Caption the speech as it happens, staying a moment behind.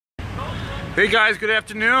Hey guys, good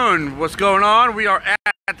afternoon. What's going on? We are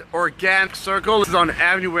at Organic Circle. This is on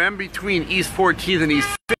Avenue M between East 14th and East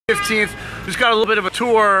 15th. Just got a little bit of a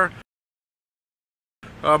tour.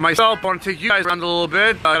 Myself, I want to take you guys around a little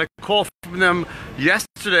bit. I got a call from them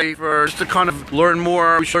yesterday for just to kind of learn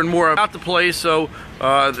more. We should learn more about the place. So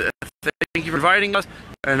thank you for inviting us,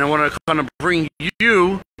 and I want to kind of bring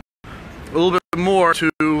you a little bit more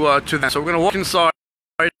to that. So we're going to walk inside.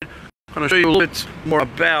 I'm going to show you a little bit more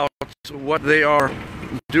about what they are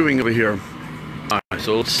doing over here. Alright,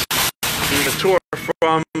 so let's do a tour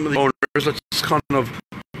from the owners. Let's kind of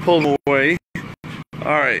pull them away.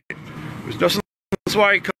 Alright, Moshe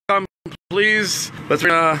Nussenzweig, come please. Let's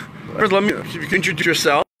first let me, if you can introduce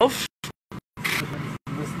yourself. Moshe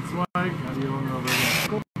Nussenzweig, I'm the owner of Organic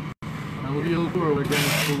Circle. And we'll give you a tour of what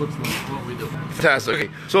Organic Circle looks like, what we do. Fantastic. Okay,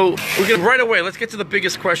 so we're going right away. Let's get to the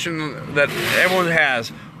biggest question that everyone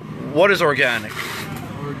has. What is organic?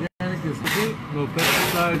 Organic is clean, no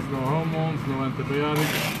pesticides, no hormones, no antibiotics,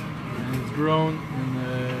 and it's grown in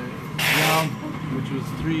the ground, which was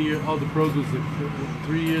 3 years. All the produce,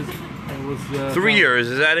 3 years. It was 3 years.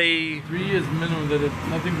 Is that a 3 years minimum that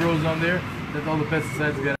nothing grows on there, that all the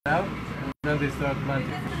pesticides get out, and then they start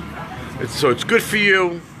planting. So it's good for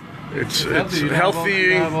you. It's healthy. You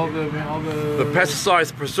have all the pesticides,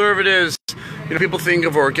 the preservatives. You know, people think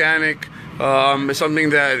of organic as something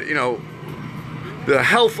that, you know, the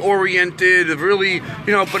health-oriented, really, you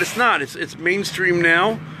know, but it's not. It's mainstream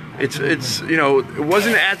now. It's you know, it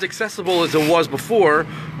wasn't as accessible as it was before,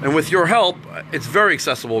 and with your help, it's very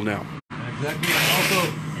accessible now. Exactly, and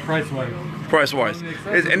also price-wise. Price-wise,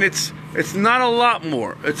 and it's not a lot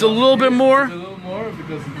more. It's a little bit more. It's a little more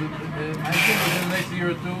because I think within the next year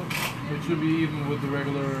or two, it should be even with the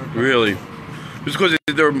regular. Really, just because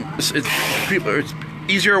it's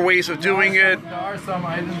easier ways of doing it. There are some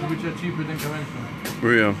items which are cheaper than conventional.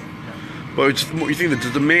 Yeah. But you think that the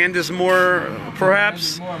demand is more,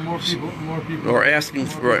 perhaps? More people are asking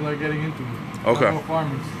for, right? Are getting into it. Okay. More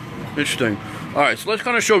farmers. Interesting. All right, so let's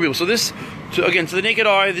kind of show people. So this, again, to the naked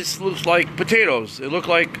eye, this looks like potatoes. It look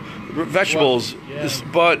like vegetables. Well, yeah.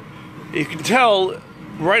 But you can tell,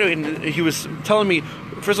 right away, he was telling me,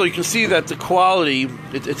 first of all, you can see that the quality,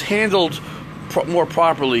 it's handled more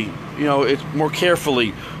properly. You know, it's more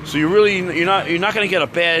carefully. So you're not going to get a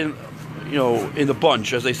bad, you know, in the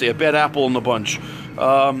bunch, as they say, a bad apple in the bunch.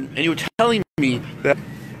 And you were telling me that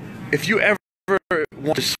if you ever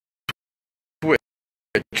want to switch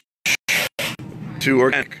to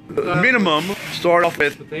organic, minimum start off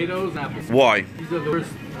with potatoes and apples. Why? These are the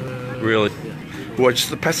worst. Really? Yeah. Well, just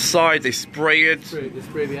the pesticide, they spray it. They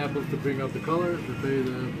spray the apples to bring out the color. They spray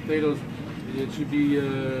the potatoes. It should be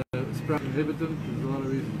sprout inhibitant. There's a lot of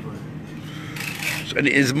reasons for it. And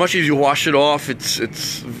as much as you wash it off, it's. I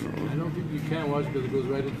don't think you can wash because it goes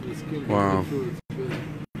right into the skin. Wow.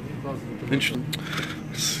 It's interesting.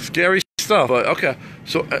 Scary stuff. But okay,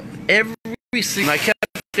 so every single. I kept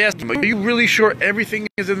asking him, "Are you really sure everything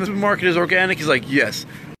is in the supermarket is organic?" He's like, "Yes,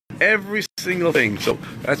 every single thing." So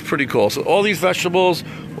that's pretty cool. So all these vegetables,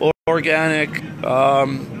 organic.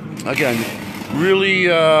 Again, really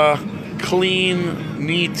clean,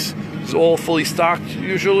 neat. It's all fully stocked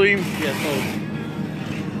usually. Yes.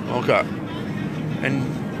 Okay. And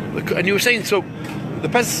you were saying, so the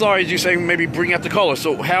pesticides, you're saying maybe bring out the color.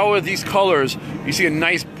 So how are these colors? You see a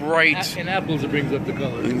nice bright. In apples, it brings up the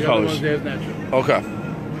color. In the colors. Other ones, they have natural. Okay.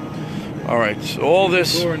 All right. So all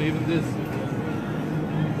this. Corn, even this.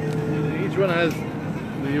 Each one has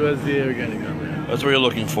the USDA organic on there. That's what you're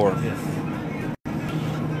looking for. Yes.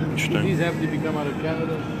 Interesting. These have to become out of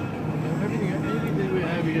Canada. Anything that we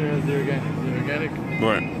have here has the organic.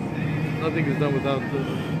 Right. Nothing is done without the.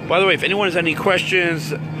 By the way, if anyone has any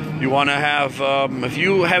questions, you want to have, if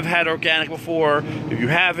you have had organic before, if you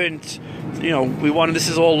haven't, you know, this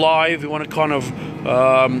is all live. We want to kind of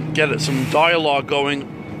get some dialogue going,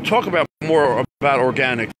 talk about more about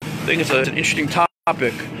organic. I think it's an interesting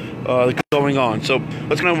topic going on. So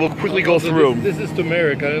we'll quickly go through. This is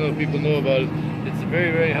turmeric. I don't know if people know about it. It's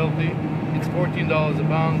very, very healthy. It's $14 a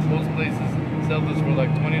pound. Most places sell this for like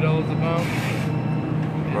 $20 a pound.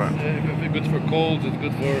 It's good for colds. It's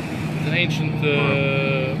good for. It's an ancient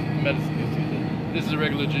medicine. This is a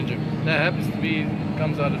regular ginger. That happens to be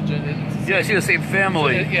comes out of ginger. Yeah, I see the same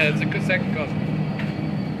family. Yeah, it's a second cousin.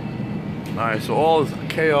 All right, so all is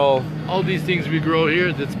kale. All these things we grow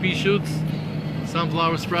here. That's pea shoots,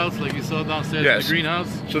 sunflower sprouts, like you saw downstairs in the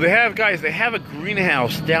greenhouse. So they have a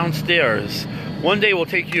greenhouse downstairs. One day we'll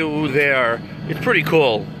take you there. It's pretty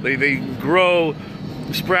cool. They grow.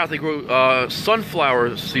 They grow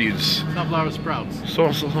sunflower seeds. Sunflower sprouts.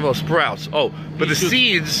 Sunflower sprouts. Oh, but the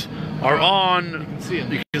seeds are on. You can see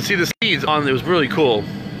them. You can see the seeds on. It was really cool.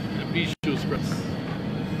 The Bijou Express.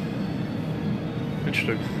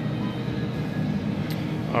 Interesting.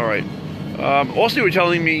 All right. Also, you were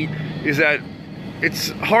telling me is that it's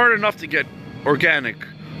hard enough to get organic.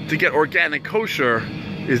 To get organic kosher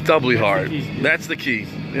is doubly hard. That's the key.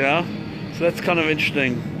 Yeah. So that's kind of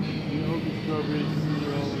interesting. All these strawberries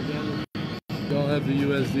are all organic. They all have the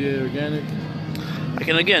USDA organic.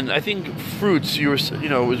 I think fruits. You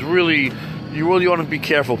know, is really you really want to be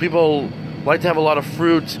careful. People like to have a lot of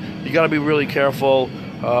fruit. You got to be really careful. We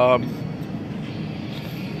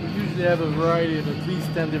usually have a variety of at least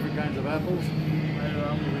 10 different kinds of apples. I don't know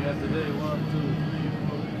how many we have today. 1, 2, 3,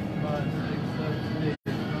 4, 5, 6, 7,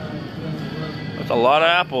 8, 9, 10, 11. That's a lot of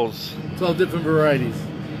apples. 12 different varieties.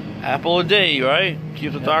 Apple a day, right?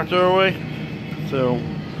 Keep the doctor away. So,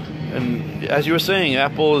 and as you were saying,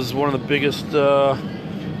 apple is one of the biggest.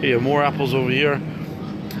 Yeah, more apples over here.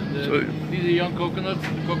 So, these are young coconuts,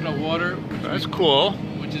 coconut water. That's cool.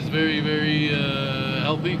 Which is very, very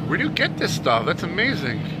healthy. Where do you get this stuff? That's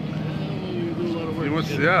amazing. You do a lot of work.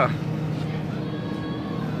 Yeah.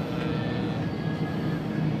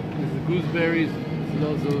 There's the gooseberries. This is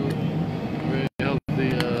also very healthy.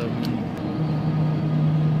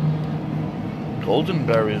 Golden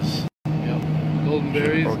berries. Yeah, golden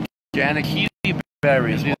berries. Organic kiwi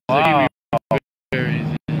berries. Yeah, Wow. Berries.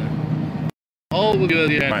 Yeah. All will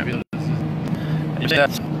be Right.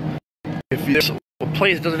 That's if there's a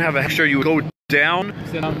place that doesn't have a hechsher, you would go down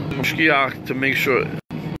to make sure.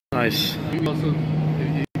 Nice. Also,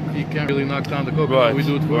 you can't really knock down the coconut. Right. We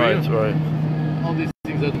do it for right. you. Right. All these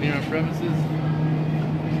things are here on premises.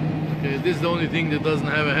 Okay, this is the only thing that doesn't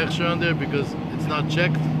have a hechsher on there because it's not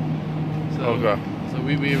checked. So, Okay. So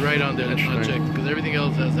we write on there that's not checked because everything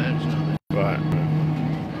else has a hechsher on there. Right.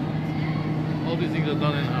 All these things are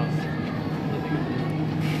done in house.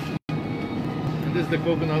 And this is the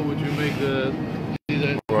coconut which we make the.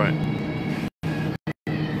 Right.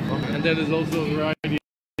 And then there's also a variety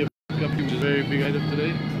of coffee, which is a very big item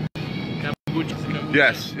today. Kombucha.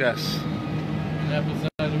 Yes. Apple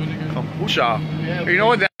cider vinegar. Kombucha. Yeah, You know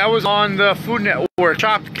what? That was on the Food Network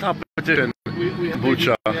chopped competition. We have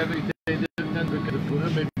Kombucha. We have 10 different kinds of food,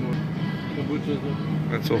 maybe more. Kombucha.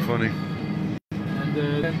 That's so funny.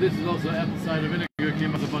 And this is also apple cider vinegar. It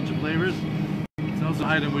came with a bunch of flavors. It's also an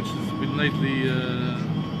item which has been lately.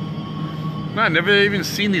 No, I've never even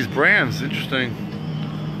seen these brands. Interesting.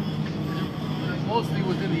 Mostly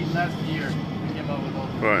within the last year, we came out with all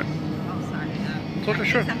this. Right. Oh, sorry. It's okay,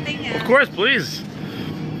 sure. Something, Of course, please.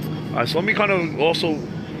 So let me kind of also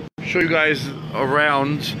show you guys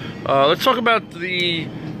around. Let's talk about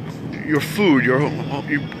your food.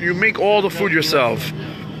 You make all the food yourself.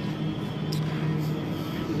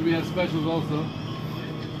 We have specials also.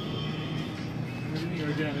 Everything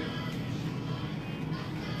organic.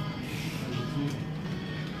 As you see.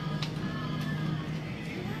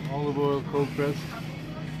 Olive oil, cold pressed.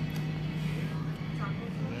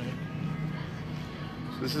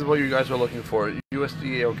 This is what you guys are looking for.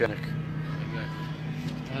 USDA organic.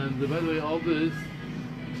 Exactly. And by the way, all this,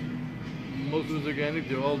 most of it's organic.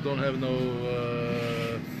 They all don't have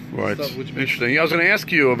no Right. stuff which makes Interesting. I was going to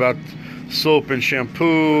ask you about soap and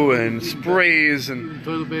shampoo and sprays and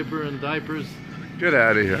toilet paper and diapers. get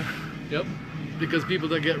out of here. Yep. Because people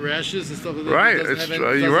that get rashes and stuff like that. Right, it doesn't it's have true.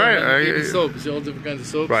 any- You're doesn't right. have any- even soap. It's all different kinds of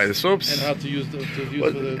soaps. Right, the soaps. And how to use the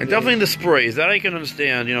But- and definitely the sprays. That I can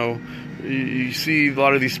understand. You know, you see a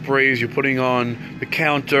lot of these sprays you're putting on the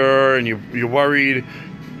counter, and you're worried.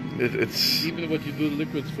 It's even what you do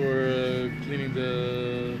liquids for cleaning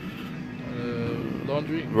the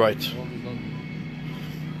laundry. right.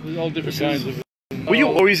 There's all different kinds of. Were you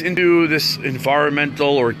always into this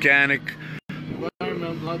environmental, organic?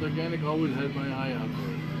 Environmental, organic. Always had my eye out for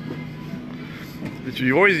it.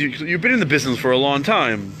 You've been in the business for a long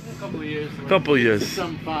time. A couple of years. Couple of years. Since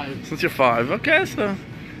I'm 5. Since you're 5. Okay, so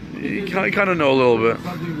you kind of know a little bit.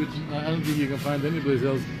 Something which I don't think you can find anyplace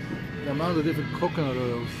else. The amount of different coconut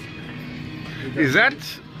oils. Is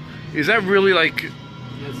that really like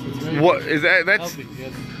Yes, it's very what is that? That's healthy.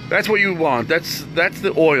 Yes. that's what you want. That's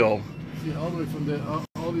the oil. See, all the way from there,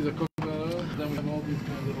 all these are coconut oils. Then we have all these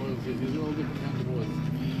kinds of oils here. These are all different kinds of oils.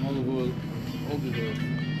 Olive oil, all these oils.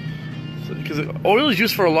 Because oil is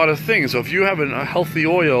used for a lot of things. So if you have a healthy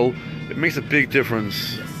oil, it makes a big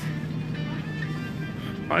difference. Yes.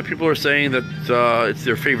 A lot of people are saying that it's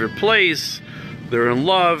their favorite place. They're in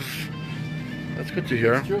love. That's good to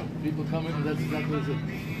hear. It's true. People come in and that's exactly what it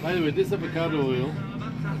is. By the way, this avocado oil,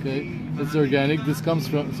 okay, it's organic. This comes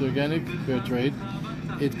from, it's organic, fair trade.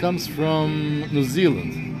 It comes from New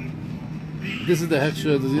Zealand. This is the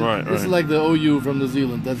hechsher. Right, this is like the OU from New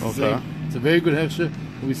Zealand. That's the Okay. same. It's a very good hechsher.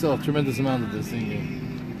 And we sell a tremendous amount of this thing here.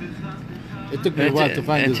 It took me a while to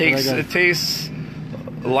find this, but I got It tastes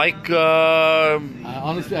like.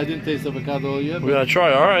 honestly, I didn't taste avocado oil yet. We gotta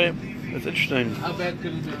try. All right, that's interesting. How bad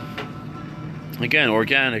could it be? Again,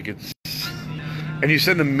 organic. It's and you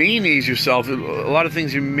said the mayonnaise yourself. A lot of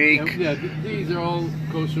things you make. Yeah, these are all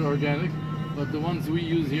kosher organic, but the ones we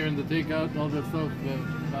use here in the takeout, all that stuff,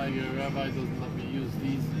 my rabbi doesn't let me use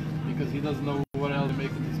these because he doesn't know what else to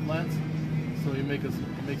make with these plants. So he makes us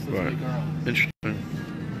make our own. Interesting.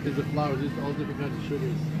 Here's the flowers. These are all different kinds of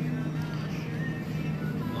sugars.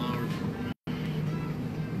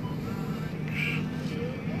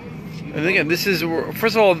 And again, this is,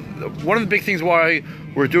 first of all, one of the big things why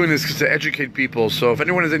we're doing this is to educate people. So if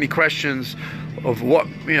anyone has any questions of what,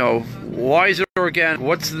 why is it organic,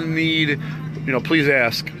 what's the need, please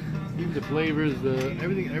ask. Even the flavors,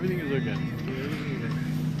 everything is organic.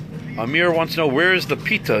 Amir wants to know, where's the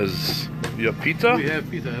pitas? You have pita? We have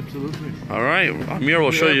pita, absolutely. All right, Amir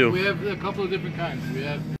will show you. We have a couple of different kinds. We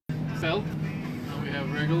have felt, and we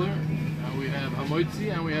have regular, and we have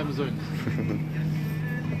hamoitzi, and we have zoin.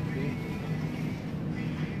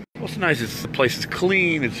 What's nice is the place is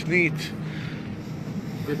clean, it's neat.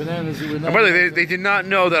 The bananas, And by the way, they did not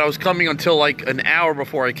know that I was coming until like an hour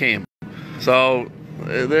before I came. So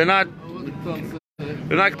they're not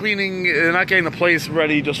cleaning, they're not getting the place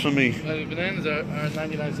ready just for me. The bananas are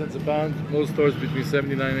 99 cents a pound. Most stores between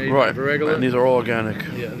 79 and 80 Right, for regular. and these are all organic.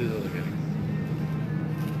 Yeah, these are organic.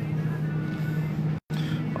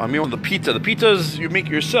 Amir, the pitas you make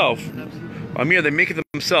yourself. Absolutely. Amir, they make it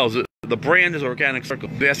themselves. The brand is Organic Circle.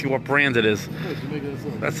 They ask you what brand it is. Of course, you make it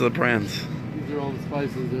yourself. That's the brands. These are all the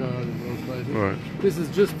spices. There are all spices. Right. This is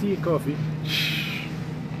just tea and coffee.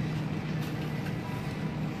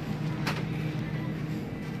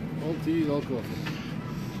 All tea, all coffee.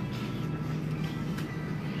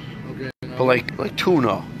 Okay. Now, But like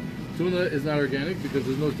tuna. tuna is not organic because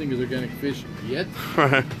there's no thing as organic fish yet.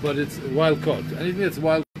 Right. But it's wild caught. Anything that's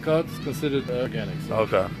wild caught is considered organic. So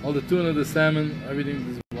Okay. all the tuna, the salmon, everything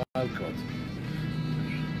is wild caught.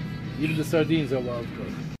 Even the sardines are wild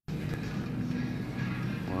caught.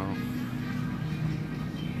 Wow.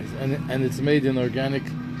 And it's made in organic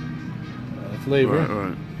flavor.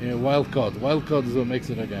 Right. Yeah, wild caught. Wild caught is what makes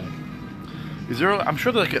it organic. Is there? I'm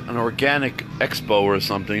sure there's like an organic expo or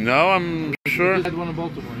something. No, I'm sure. We had one in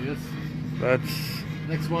Baltimore. Yes. That's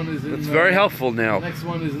Next one is in. very helpful now. Next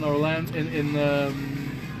one is in Orlando, in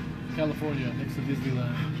California, next to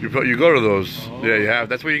Disneyland. You go to those. Oh. Yeah, you have.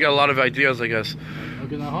 That's where you get a lot of ideas, I guess.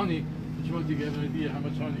 Okay, now honey. Which one do you have an idea how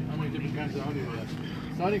much honey? How many different kinds of honey we have?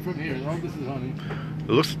 Starting from here, all this is honey. It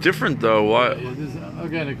looks different though. Why? Yeah, this is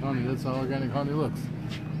organic honey. That's how organic honey looks.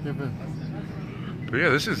 Different. But yeah,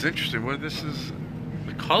 this is interesting. What this is?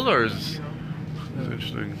 The colors. It's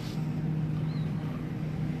interesting.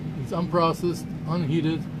 It's unprocessed,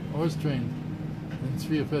 unheated, or strained, and it's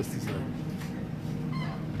free of pesticide.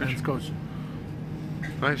 And it's kosher.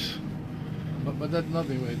 Nice. But that's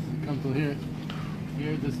nothing. Wait, come to here.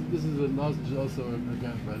 Here, this is a lozenge also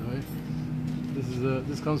organic, by the way.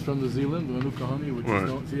 This comes from New Zealand, Manuka honey, which Right.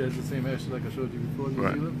 is see, it has the same hash like I showed you before. New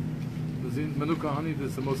Right. Zealand. Manuka honey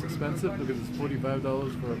is the most expensive because it's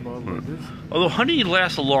 $45 for a bottle like this. Although honey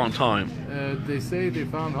lasts a long time. They say they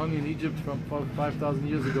found honey in Egypt from 5,000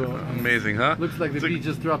 years ago. and Amazing, huh? Looks like the It's bee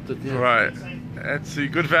just dropped it. Yeah. Right. That's a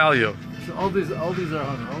good value. So all these are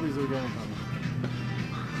honey. All these are organic honey.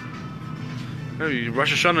 Hey,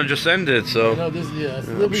 Rosh Hashanah just ended, so. No, this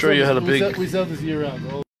I'm sure you had a big. We sell this year round.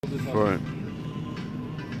 All this honey. Right.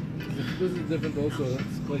 This is different also.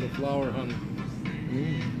 It's called a flower honey.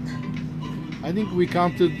 I think we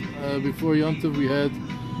counted before Yom Tov we had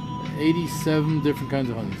 87 different kinds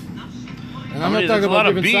of honeys. And I'm not talking about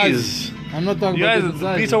different sizes. I'm not talking about different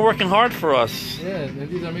sizes. Bees are working hard for us. Yeah, and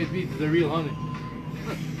these are made bees. They're real honey.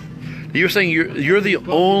 You're saying you're the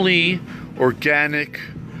only organic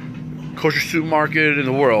kosher supermarket in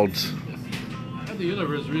the world. Yes. And the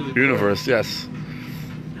universe really. Universe, yes.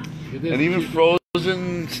 Yeah, And even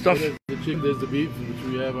frozen stuff. There's the chicken, there's the beef, which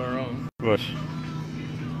we have our own. Right.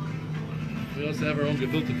 We also have our own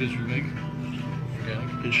gefilte fish we make.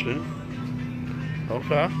 Organic. Interesting.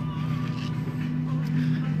 Okay.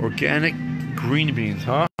 Organic green beans,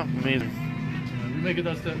 huh? Amazing. We make it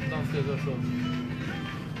downstairs ourselves.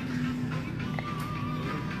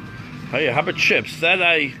 Hey, how about chips?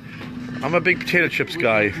 I'm a big potato chips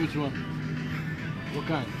guy. Which one? What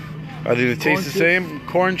kind? Are they taste the chips? same?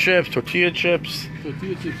 Corn chips, tortilla chips,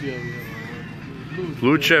 Tortilla chips, yeah.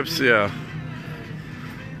 blue chips, yeah.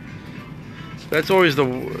 That's always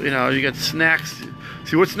you get snacks.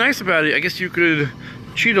 See, what's nice about it, I guess you could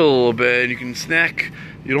cheat a little bit. You can snack.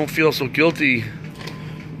 You don't feel so guilty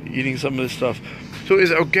eating some of this stuff. So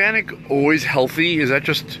is organic always healthy? Is that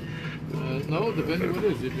just... No, depending what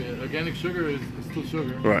it is. If organic sugar is still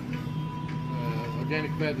sugar. Right.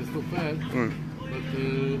 Organic fat is still fat. Right. But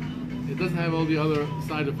it doesn't have all the other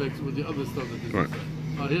side effects with the other stuff that is Right.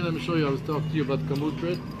 inside. Here, let me show you. I was talking to you about kamut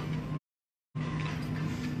bread.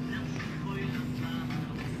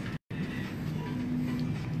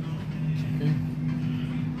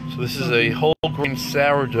 So this is a whole grain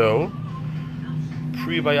sourdough,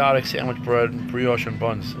 prebiotic sandwich bread, brioche and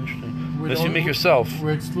buns. Interesting. This you make yourself.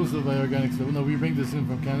 We're exclusive by organic stuff. No, we bring this in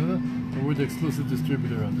from Canada, and we're the exclusive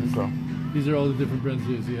distributor on this. Okay. These are all the different brands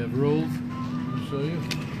here. So you have rolls. Let me show you.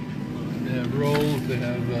 They have rolls. They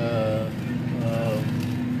have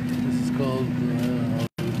this is called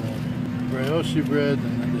brioche bread,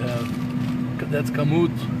 and then they have that's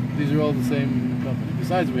kamut. These are all the same company.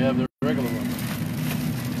 Besides, we have the regular one.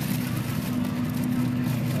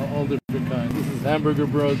 All different kinds. This is hamburger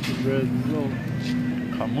bread as well.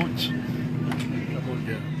 Kamut. Kamut,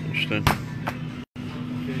 yeah. Interesting.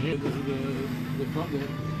 Okay, here this is the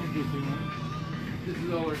interesting one. This is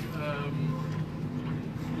all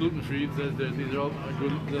gluten-free. It says that these are all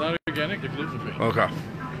they're not organic. They're gluten-free. Okay.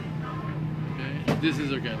 Okay. This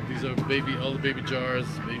is organic. These are all the baby jars,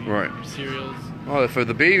 baby cereals. Oh, for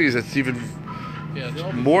the babies, it's even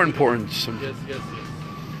more important. Yes.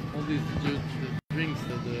 All these the drinks,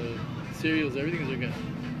 the cereals, everything is organic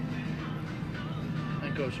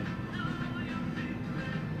and kosher.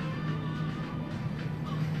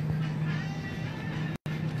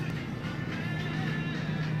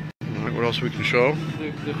 All right, what else we can show?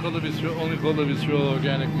 The Chalav Yisrael, only Chalav Yisrael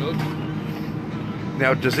organic milk.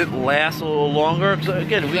 Now, does it last a little longer? Because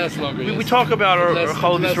again, we talk about our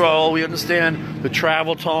Chalav Yisrael. We understand the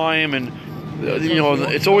travel time, and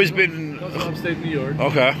it's always been upstate New York.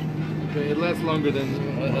 Okay. It lasts longer than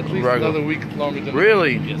at least another week longer than.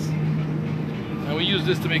 Really? Yes. And we use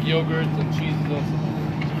this to make yogurt and cheese also.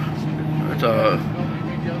 It's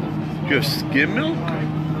you have skim milk?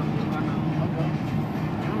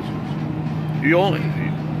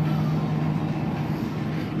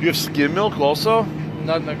 You have skim milk also?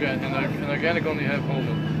 Not organic. And organic only have whole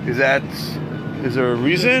milk. Is there a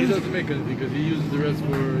reason? He doesn't make it because he uses the rest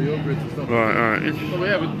for yogurt and stuff. All right. So we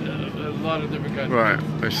have a lot of different kinds. Right,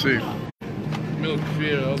 I see. Milk,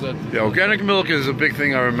 fear, all that. Yeah, organic milk is a big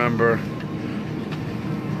thing. I remember.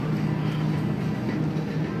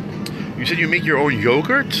 You said you make your own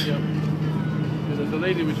yogurt? Yeah. There's a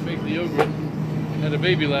lady which makes the yogurt. Had a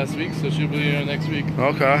baby last week, so she'll be here next week.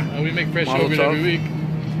 Okay. And we make fresh yogurt every week.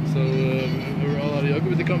 So we're all out of yogurt,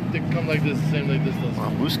 but they come like this, same like this does. Wow,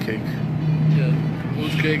 mousse cake. Yeah,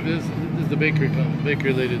 mousse cake. This is the bakery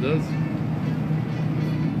lady does.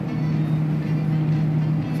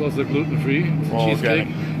 It's also gluten free. It's a cheesecake.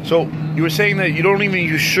 So you were saying that you don't even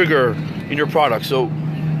use sugar in your product. So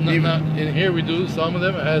not in here we do some of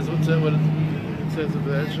them. It has what it says if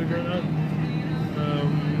it has sugar or not.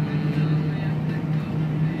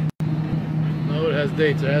 No, it has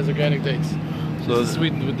dates. It has organic dates. So it's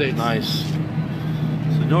sweetened with dates. Nice.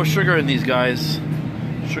 So no sugar in these guys.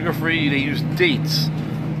 Sugar free. They use dates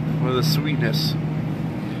for the sweetness.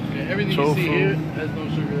 Okay, everything you see here has no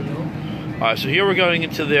sugar at all. All right. So here we're going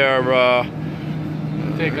into their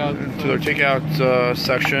takeout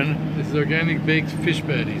section. This is organic baked fish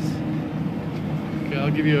patties. Okay, I'll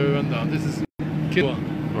give you a rundown. This is kibble.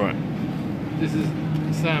 Right. This is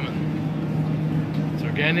salmon. It's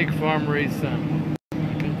organic farm-raised salmon.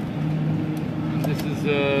 Okay. And this is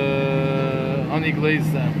honey glazed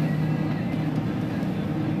salmon.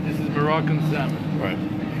 This is Moroccan salmon. Right.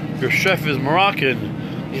 Your chef is Moroccan.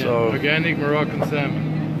 Yeah, so organic Moroccan salmon.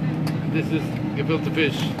 And this is gefilte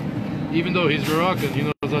fish. Even though he's Moroccan, he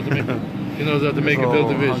knows how to make. He knows how to make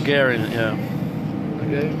gefilte fish. Hungarian, yeah.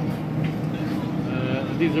 Okay.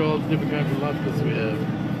 These are all different kinds of latkes we have.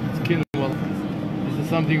 It's quinoa. This is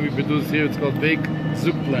something we produce here. It's called baked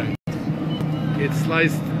zoukplant. It's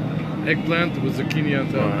sliced eggplant with zucchini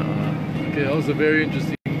on top. Okay, also very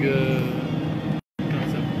interesting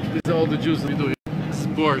concept. These are all the juices we do here. This is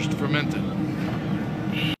borscht, fermented.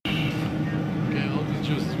 Okay, all these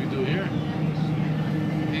juices we do here.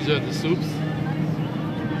 These are the soups.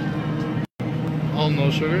 All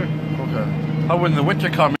no sugar. Okay. How when the winter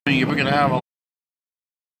coming, we're gonna have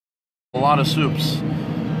a lot of soups.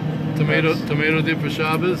 Tomato dip for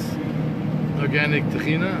Shabbos. Organic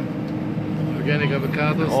tahina. Organic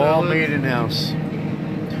avocado salad. All made in house.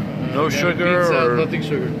 No sugar salad, or nothing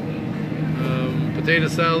sugar. Potato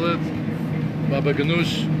salad. Baba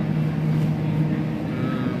ganoush.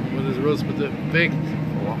 What is roast potato? Baked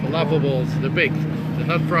falafel balls. They're baked. They're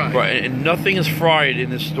not fried. Right, and nothing is fried in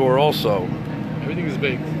this store also. Everything is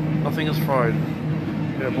baked. Nothing is fried.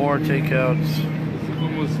 Yeah, more takeouts. There's the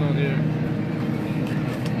hummus on here.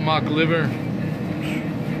 Mock liver.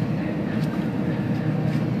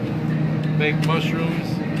 Baked mushrooms.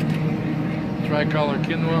 Tricolor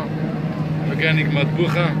quinoa. Organic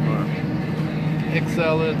matbucha. Egg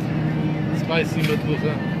salad. Spicy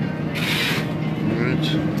matbucha. Alright.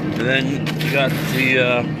 And then you got the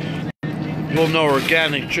you'll know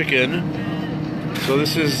organic chicken. So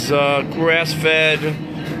this is grass-fed,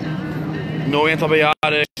 no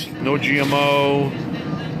antibiotics, no GMO.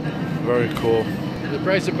 Very cool. The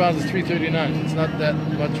price of pounds is $3.39. It's not that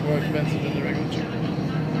much more expensive than the regular chicken.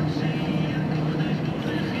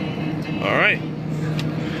 All right.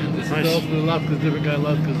 This Nice. is also the latkes, different kind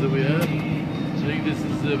of latkes that we have. I think this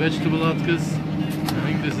is vegetable latkes. I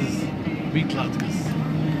think this is meat latkes.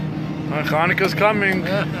 Hanukkah's coming.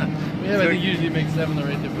 I think usually make 7 or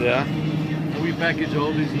 8 different. Yeah. And we package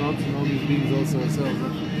all these nuts and all these beans also ourselves.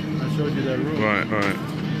 I showed you that room. Right.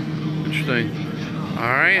 Interesting. All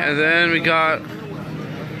right, and then we got.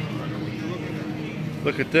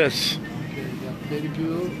 Look at this. Okay, you got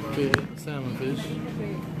potato peel, salmon fish.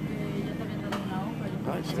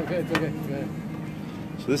 Nice. It's okay. Go ahead.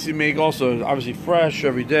 So this you make also obviously fresh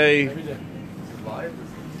every day. Every day.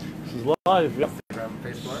 This is live. Yeah.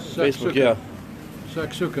 Facebook, yeah.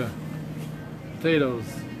 Shakshuka. Potatoes.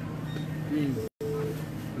 Beans.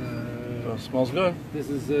 Oh, smells good. This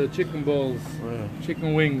is chicken balls. Oh, yeah.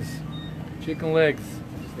 Chicken wings. Chicken legs.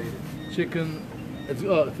 Chicken. This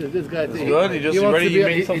guy. It's good. You just ready? You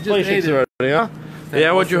made some places already, huh?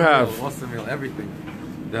 Yeah. What'd you have? Awesome meal, everything.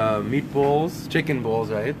 The meatballs, chicken balls,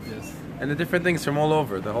 right? Yes. And the different things from all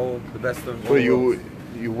over. The best of. So all you worlds.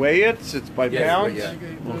 weigh it? It's by Yes, pounds. yeah.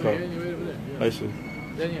 Okay. I see.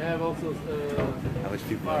 Then you have also. How much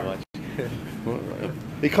people are watching?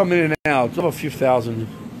 They come in and out. It's about a few thousand.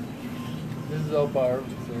 This is all barbed.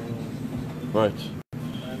 So. Right.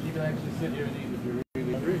 And you can actually sit here and eat if you're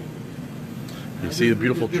really hungry. You see the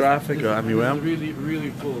beautiful traffic. This is MUM.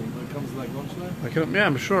 really full. When it comes to like lunchtime, Yeah,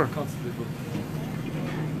 I'm sure. constantly full.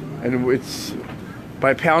 And it's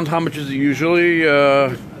by pound. How much is it usually? I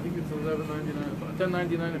think it's $11.99,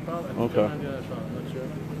 $10.99 a pound. I think Okay. $10.99 a pound. I'm not sure.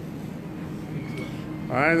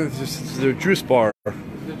 All right, it's their juice bar. This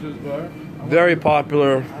is the juice bar. Very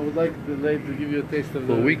popular. I would like the lady to give you a taste of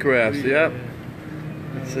The wheatgrass, yep.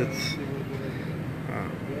 It's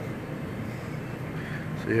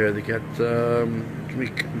So here they get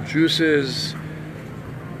juices,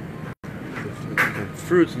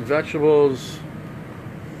 fruits and vegetables.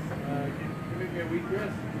 Can you make me a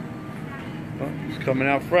wheatgrass? Oh, it's coming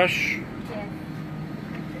out fresh.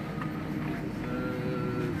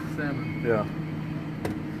 Salmon. Yeah.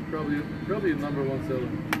 Probably number one seller.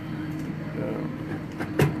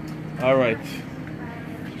 All right.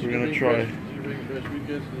 We're gonna try. Should bring fresh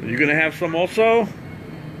wheatgrass? Are you gonna have some also?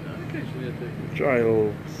 Occasionally I take Try a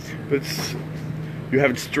little. But you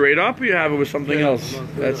have it straight up, or you have it with something Yeah, else? no,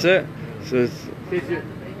 straight That's up. it. So it's. and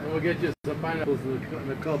we'll get you some pineapples in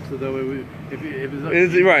the cup so that way if it's not,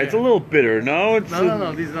 It's right. It's a little bitter. No, it's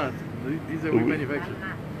No, these not. These are we manufacture.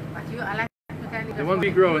 But you are like The ones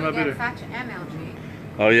we grow are not bitter. such energy.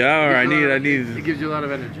 Oh yeah. Or I It need. gives you a lot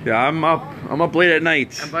of energy. Yeah, I'm up late at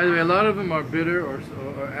night. And by the way, a lot of them are bitter or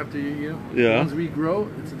after you eat them. Yeah. The ones we grow,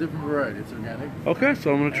 it's a different variety. It's organic. Okay,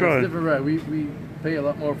 so I'm gonna And try. It's a different variety. We pay a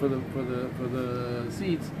lot more for the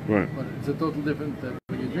seeds. Right. But it's a total different.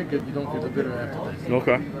 When you drink it, you don't get the bitter aftertaste.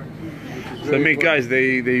 Okay. Which is So I very mean, important. guys,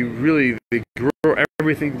 they really grow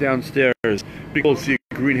everything downstairs. People see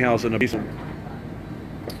a greenhouse in a basement.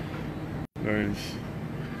 Very nice.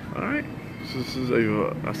 All right. So this is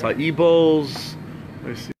acai bowls.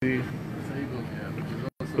 I see. Acai bowl, yeah, which is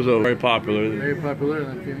also Those are very popular. very popular.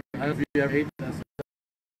 And if you, I don't know if you ever ate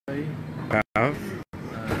acai. Have.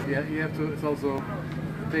 You have to. It's also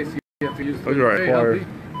a taste you have to use. Oh, you're right,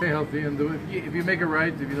 Very healthy, and if you make it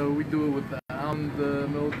right, if you know, we do it with almond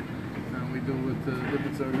milk, and we do it with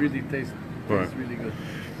lipids, so it really tastes Right. really good.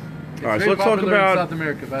 It's All right, so very let's talk popular in about. South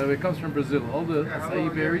America. By the way, it comes from Brazil. All the acai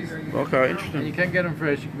berries, Okay, and you interesting. can't get them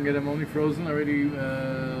fresh. You can get them only frozen, already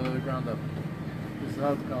ground up. This is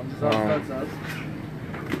how it comes. This is how it starts out.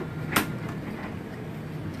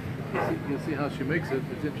 You'll see how she makes it.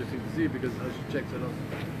 It's interesting to see because how she checks it out.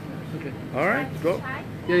 Okay. All right, go.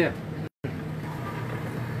 Yeah.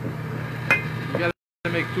 You gotta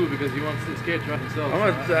make two because he wants to scared try himself.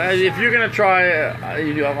 If you're gonna try,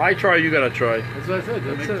 if I try, you gotta try. That's what I said.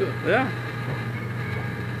 Make That's it. two. Yeah.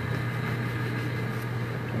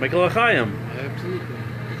 Make a l'chaim. Absolutely.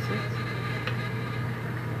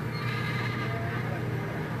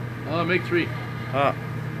 Oh, make 3. Ah.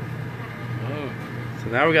 Oh. So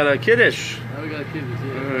now we got a kiddush. Now we got kids.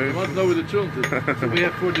 Yeah. You want to know where the children is. So we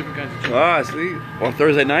have 4 different kinds of children. Ah, see? On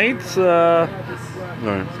Thursday nights? Alright.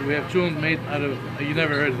 So we have children made out of, you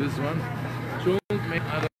never heard of this one. Children made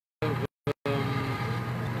out of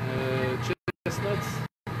chestnuts,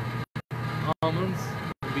 almonds,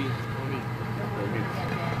 and beans.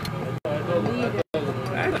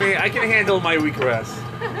 I can handle my wheatgrass.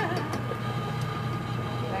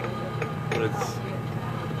 But it's...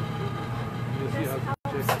 You see how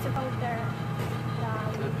It's about their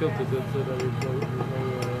that tilted it so that there's no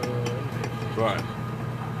Right.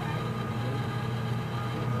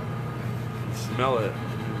 Smell it.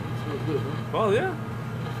 smells good, huh? Oh, yeah.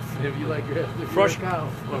 If you like your Fresh cow.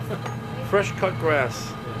 Fresh cut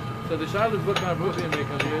grass. So the Charlotte book on Brooklyn make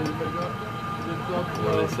on here.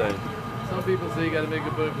 What do they say? Some people say you got to make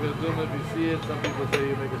a book with Zoom if you see it. Some people say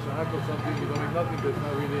you make a shahakal. Some people don't make nothing because it's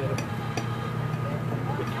not really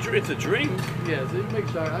It's a drink. Yeah, so you make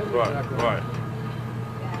shahakal. I make Right, shahakal. right.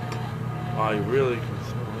 Oh, you really can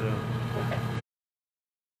smell it.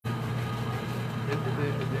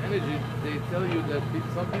 The energy, they tell you that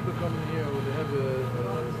some people come in here when they have a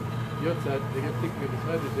yotzat, they get sick with this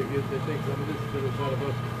message, they take some of this to the shot of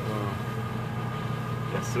us.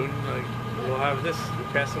 Yeah, soon we'll have this. We'll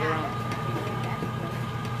pass it around.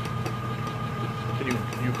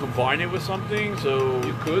 Can you combine it with something? So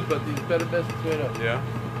You could, but it's better best straight up. yeah.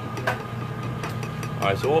 All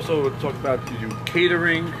right. So also we'll talk about you do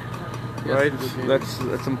catering, Yes, right? we do catering. That's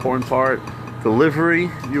an important part.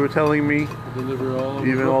 Delivery. You were telling me. We deliver all over.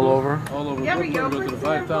 Even all over? All over Yeah, Brooklyn. We go to the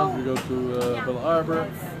 5 towns. We go to Yeah. Bell Harbor.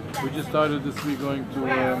 We just started this week going to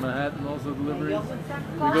Manhattan also deliveries.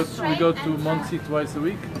 We go to Muncie twice a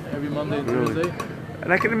week, every Monday and Really? Tuesday.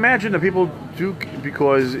 And I can imagine that people do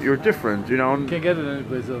because you're different, you know. Can't get it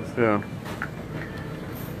anyplace else. Yeah.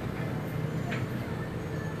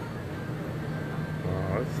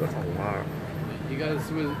 Oh, that's a lot. You gotta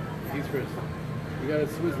swizz. He's first. You gotta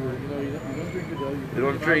swizzle it. You know, you don't drink it though. You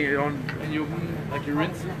don't drink. You don't. And you like you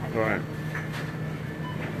rinse it. All right.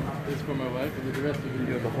 This is for my wife, and the rest of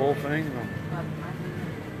You it. got the whole thing.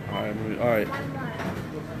 No. All right. All right.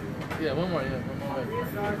 Yeah, one more. Yeah, one more.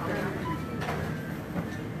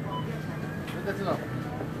 That's enough.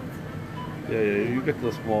 Yeah, you get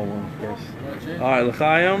the small one first. You wanna change? All right,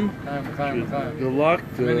 l'chaim. Chaim. Good luck.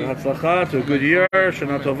 To Many. hatzlacha. To a good year.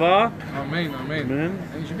 Shana tova. Amen. Amen.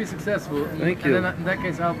 And you should be successful. Thank and you. then in that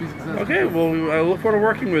case, I'll be successful. Okay. Well, I look forward to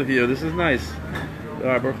working with you. This is nice. All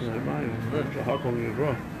right, Berkeley.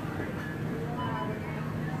 Bye.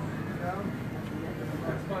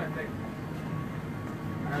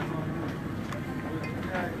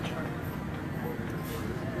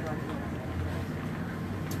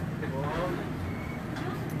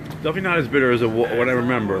 Definitely not as bitter as what I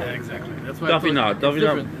remember. Exactly. That's why Definitely not. It's Definitely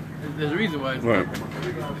not. different. There's a reason why it's Right. different.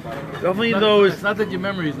 Definitely It's not, though it's is not that your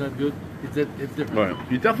memory is not good. It's that it's different.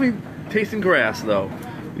 right. You're definitely tasting grass though.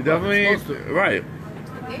 You definitely supposed to. right.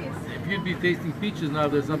 If you'd be tasting peaches now,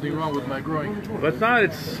 there's something wrong with my growing. But it's not.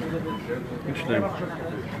 It's interesting.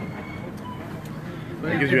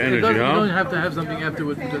 But It gives you energy, doesn't- huh? You don't have to have something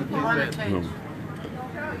afterwards because it tastes bad. No.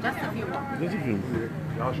 Just a few.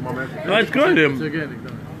 No, it's good. It's organic,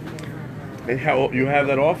 though. And how you have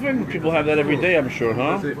that often? People have that every day, I'm sure,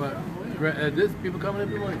 huh? But, this people coming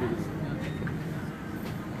every morning for this.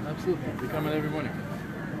 Absolutely, they come in every morning.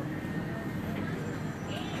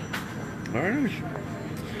 All right.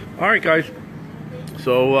 All right, guys.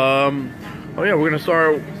 So, oh yeah, we're gonna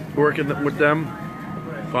start working with them.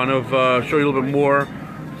 Kind of show you a little bit more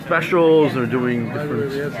specials. They're doing By the way, we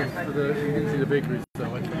different. have some. You didn't see the bakery, so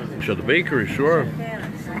I can Show the bakery, sure.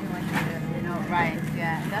 Right,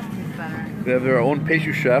 yeah, that tastes better. They have their own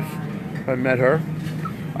pastry chef. I met her.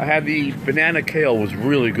 I had the banana kale, was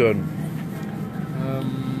really good.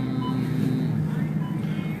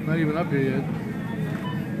 Not even up here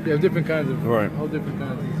yet. They have different kinds of, Right. all different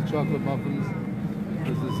kinds. There's chocolate muffins.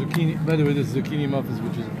 There's the zucchini. By the way, there's zucchini muffins,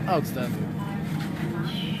 which is outstanding.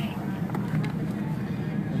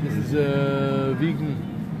 And this is a vegan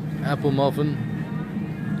apple muffin,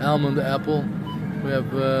 almond apple. We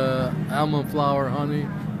have almond flour honey,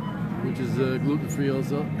 which is gluten-free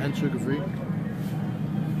also and sugar-free.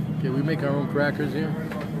 Okay, we make our own crackers here.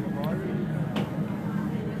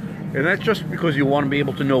 And that's just because you want to be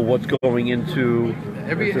able to know what's going into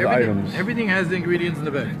the items. Everything has the ingredients in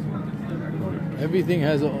the bag. Everything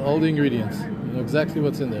has all the ingredients. You know exactly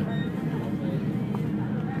what's in there.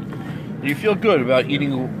 You feel good about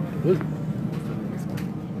eating. Good.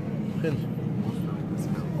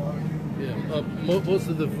 Yeah, most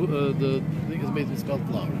of the thing is made with spelt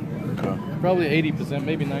flour. Okay. Probably 80%,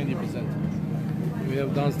 maybe 90%. We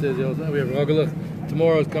have downstairs. We have rogalach.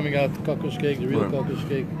 Tomorrow is coming out kosher cake, the real kosher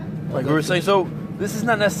cake. Like we were saying, so this is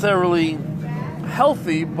not necessarily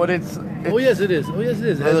healthy, but it's Oh yes, it is. Oh yes, it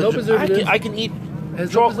is. It has no preservatives. I can eat It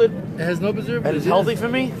has chocolate. It has no preservatives. And it's healthy for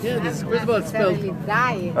me? Yeah, this is first of all it's spelled.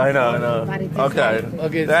 I know. Okay.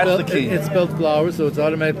 Okay, That's spelled, the key. It's spelled flour, so it's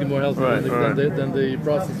automatically more healthy Right, than the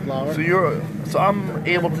processed flour. So I'm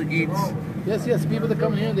able to eat Yes. People that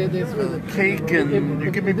come here, they swear that cake, and you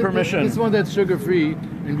give me permission. This one that's sugar free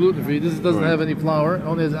and gluten free. This doesn't have any flour,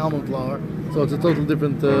 only has almond flour, so it's a total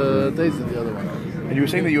different taste than the other one. And you were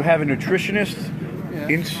saying that you have a nutritionist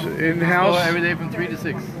in house every day from 3 to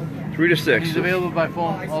 6. 3 to 6. He's available by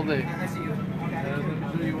phone all day.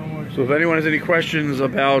 So if anyone has any questions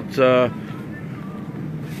about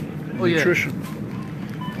nutrition,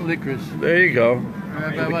 licorice. there you go.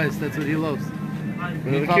 Rabbi Weiss, that's what he loves.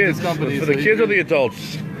 For the kids, for the kids or the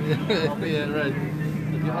adults. Yeah, right.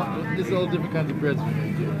 This is all different kinds of breads we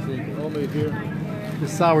make here. So you can all make here.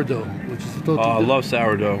 This sourdough, which is a total. I love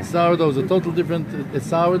sourdough. Sourdough is a total different. It's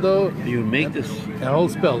sourdough. You make this a whole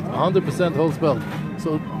spelt, 100% whole spelt.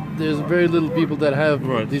 So there's very little people that have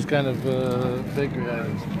these kind of bakery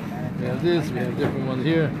items. We have this. We have different ones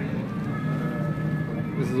here.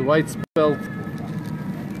 This is a white spelt.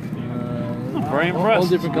 Very impressed. All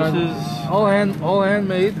different kinds. All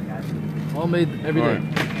handmade. All made every day.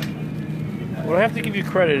 What I have to give you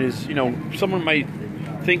credit is, someone might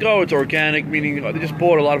think, oh, it's organic, meaning they just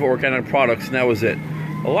bought a lot of organic products and that was it.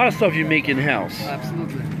 A lot of stuff you make in-house.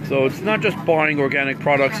 Absolutely. So it's not just buying organic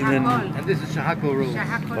products and then... And this is shahako rolls.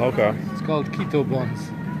 Okay. It's called keto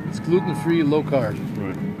buns. It's gluten-free, low carb.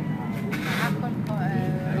 Right.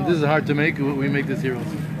 And this is hard to make. We make this here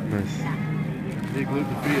also. Nice. It's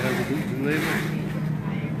gluten-free. It has a gluten label.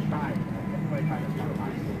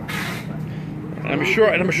 And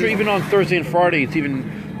I'm sure even on Thursday and Friday, it's even,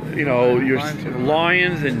 your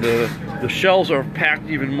lions and the shelves are packed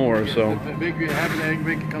even more. So the bakery, half an egg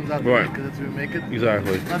baker comes out right, because that's where we make it.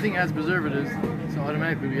 Exactly. Nothing has preservatives, so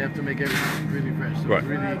automatically we have to make everything really fresh. So it's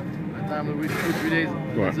really, by the time of the week, 2-3 days,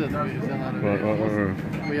 that's it. We sell out of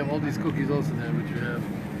it. We have all these cookies also there, which we have.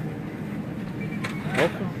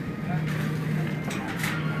 Okay.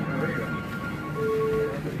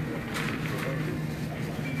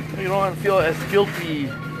 You don't feel as guilty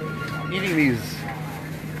eating these.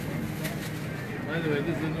 By the way,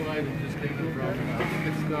 this is a new item just came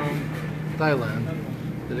from Thailand.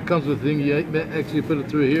 And it comes with a thing, you actually put it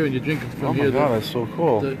through here and you drink it from here. Oh my god, that's so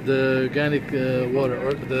cool. The organic water,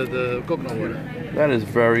 or the coconut water. That is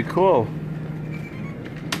very cool.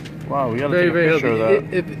 Wow, we gotta take a picture of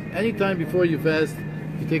that. If any time before you fast,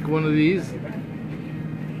 you take one of these,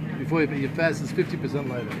 before you fast, it's 50%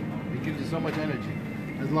 lighter. It gives you so much energy.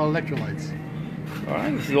 There's a lot of electrolytes. All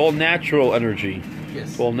right, this is all natural energy. Yes.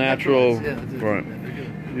 It's all natural. Yeah, right.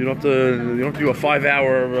 You don't have to do a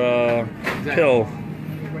 5-hour pill.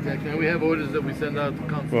 Exactly. And we have orders that we send out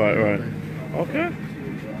constantly. Right. Okay.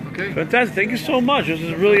 Okay. Fantastic. Thank you so much. This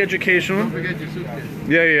is really educational. Don't forget your suitcase.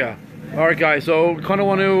 Yeah. All right, guys. So, kind of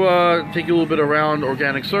want to take you a little bit around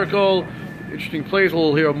Organic Circle. Interesting place.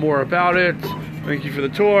 We'll hear more about it. Thank you for the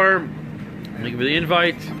tour. Thank you for the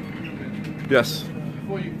invite. Yes.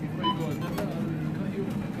 Before you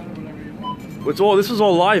go, This is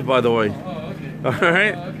all live, by the way. oh, okay. All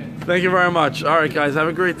right. Okay. Thank you very much. All right, guys. Have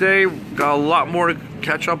a great day. Got a lot more to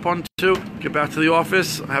catch up on too. Get back to the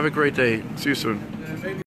office. Have a great day. See you soon.